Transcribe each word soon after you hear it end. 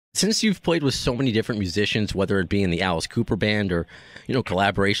since you've played with so many different musicians, whether it be in the Alice Cooper band or,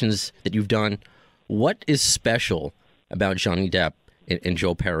 collaborations that you've done, what is special about Johnny Depp and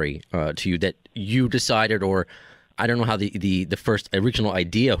Joe Perry to you that you decided, or I don't know how the first original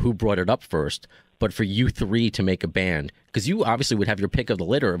idea, who brought it up first, but for you three to make a band, because you obviously would have your pick of the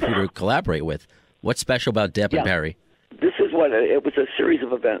litter of who to collaborate with. What's special about Depp and Perry? This is what it was, a series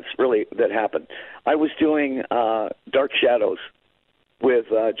of events really that happened. I was doing Dark Shadows with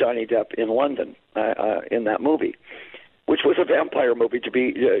Johnny Depp in London in that movie, which was a vampire movie, to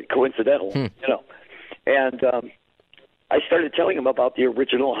be coincidental, And I started telling him about the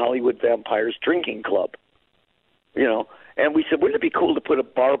original Hollywood Vampires Drinking Club, and we said, wouldn't it be cool to put a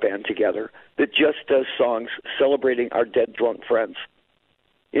bar band together that just does songs celebrating our dead drunk friends?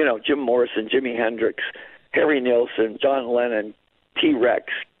 Jim Morrison, Jimi Hendrix, Harry Nilsson, John Lennon, T-Rex,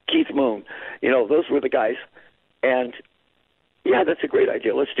 Keith Moon. Those were the guys. And, yeah, that's a great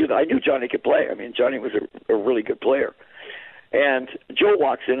idea. Let's do that. I knew Johnny could play. I mean, Johnny was a really good player. And Joe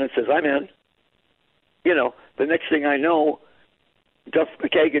walks in and says, I'm in. The next thing I know, Duff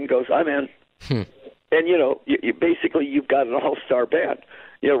McKagan goes, I'm in. And, you basically you've got an all-star band,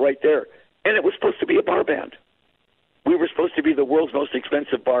 right there. And it was supposed to be a bar band. We were supposed to be the world's most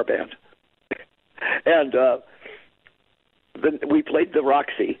expensive bar band. And then we played the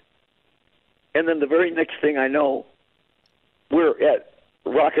Roxy. And then the very next thing I know, we're at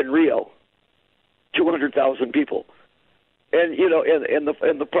Rock in Rio, 200,000 people. And, and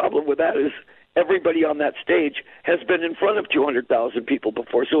the problem with that is everybody on that stage has been in front of 200,000 people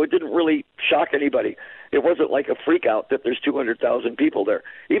before, so it didn't really shock anybody. It wasn't like a freak out that there's 200,000 people there.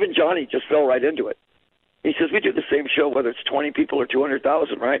 Even Johnny just fell right into it. He says, we do the same show whether it's 20 people or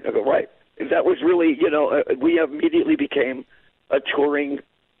 200,000, right? I go, right. That was really, we immediately became a touring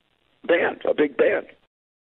band, a big band.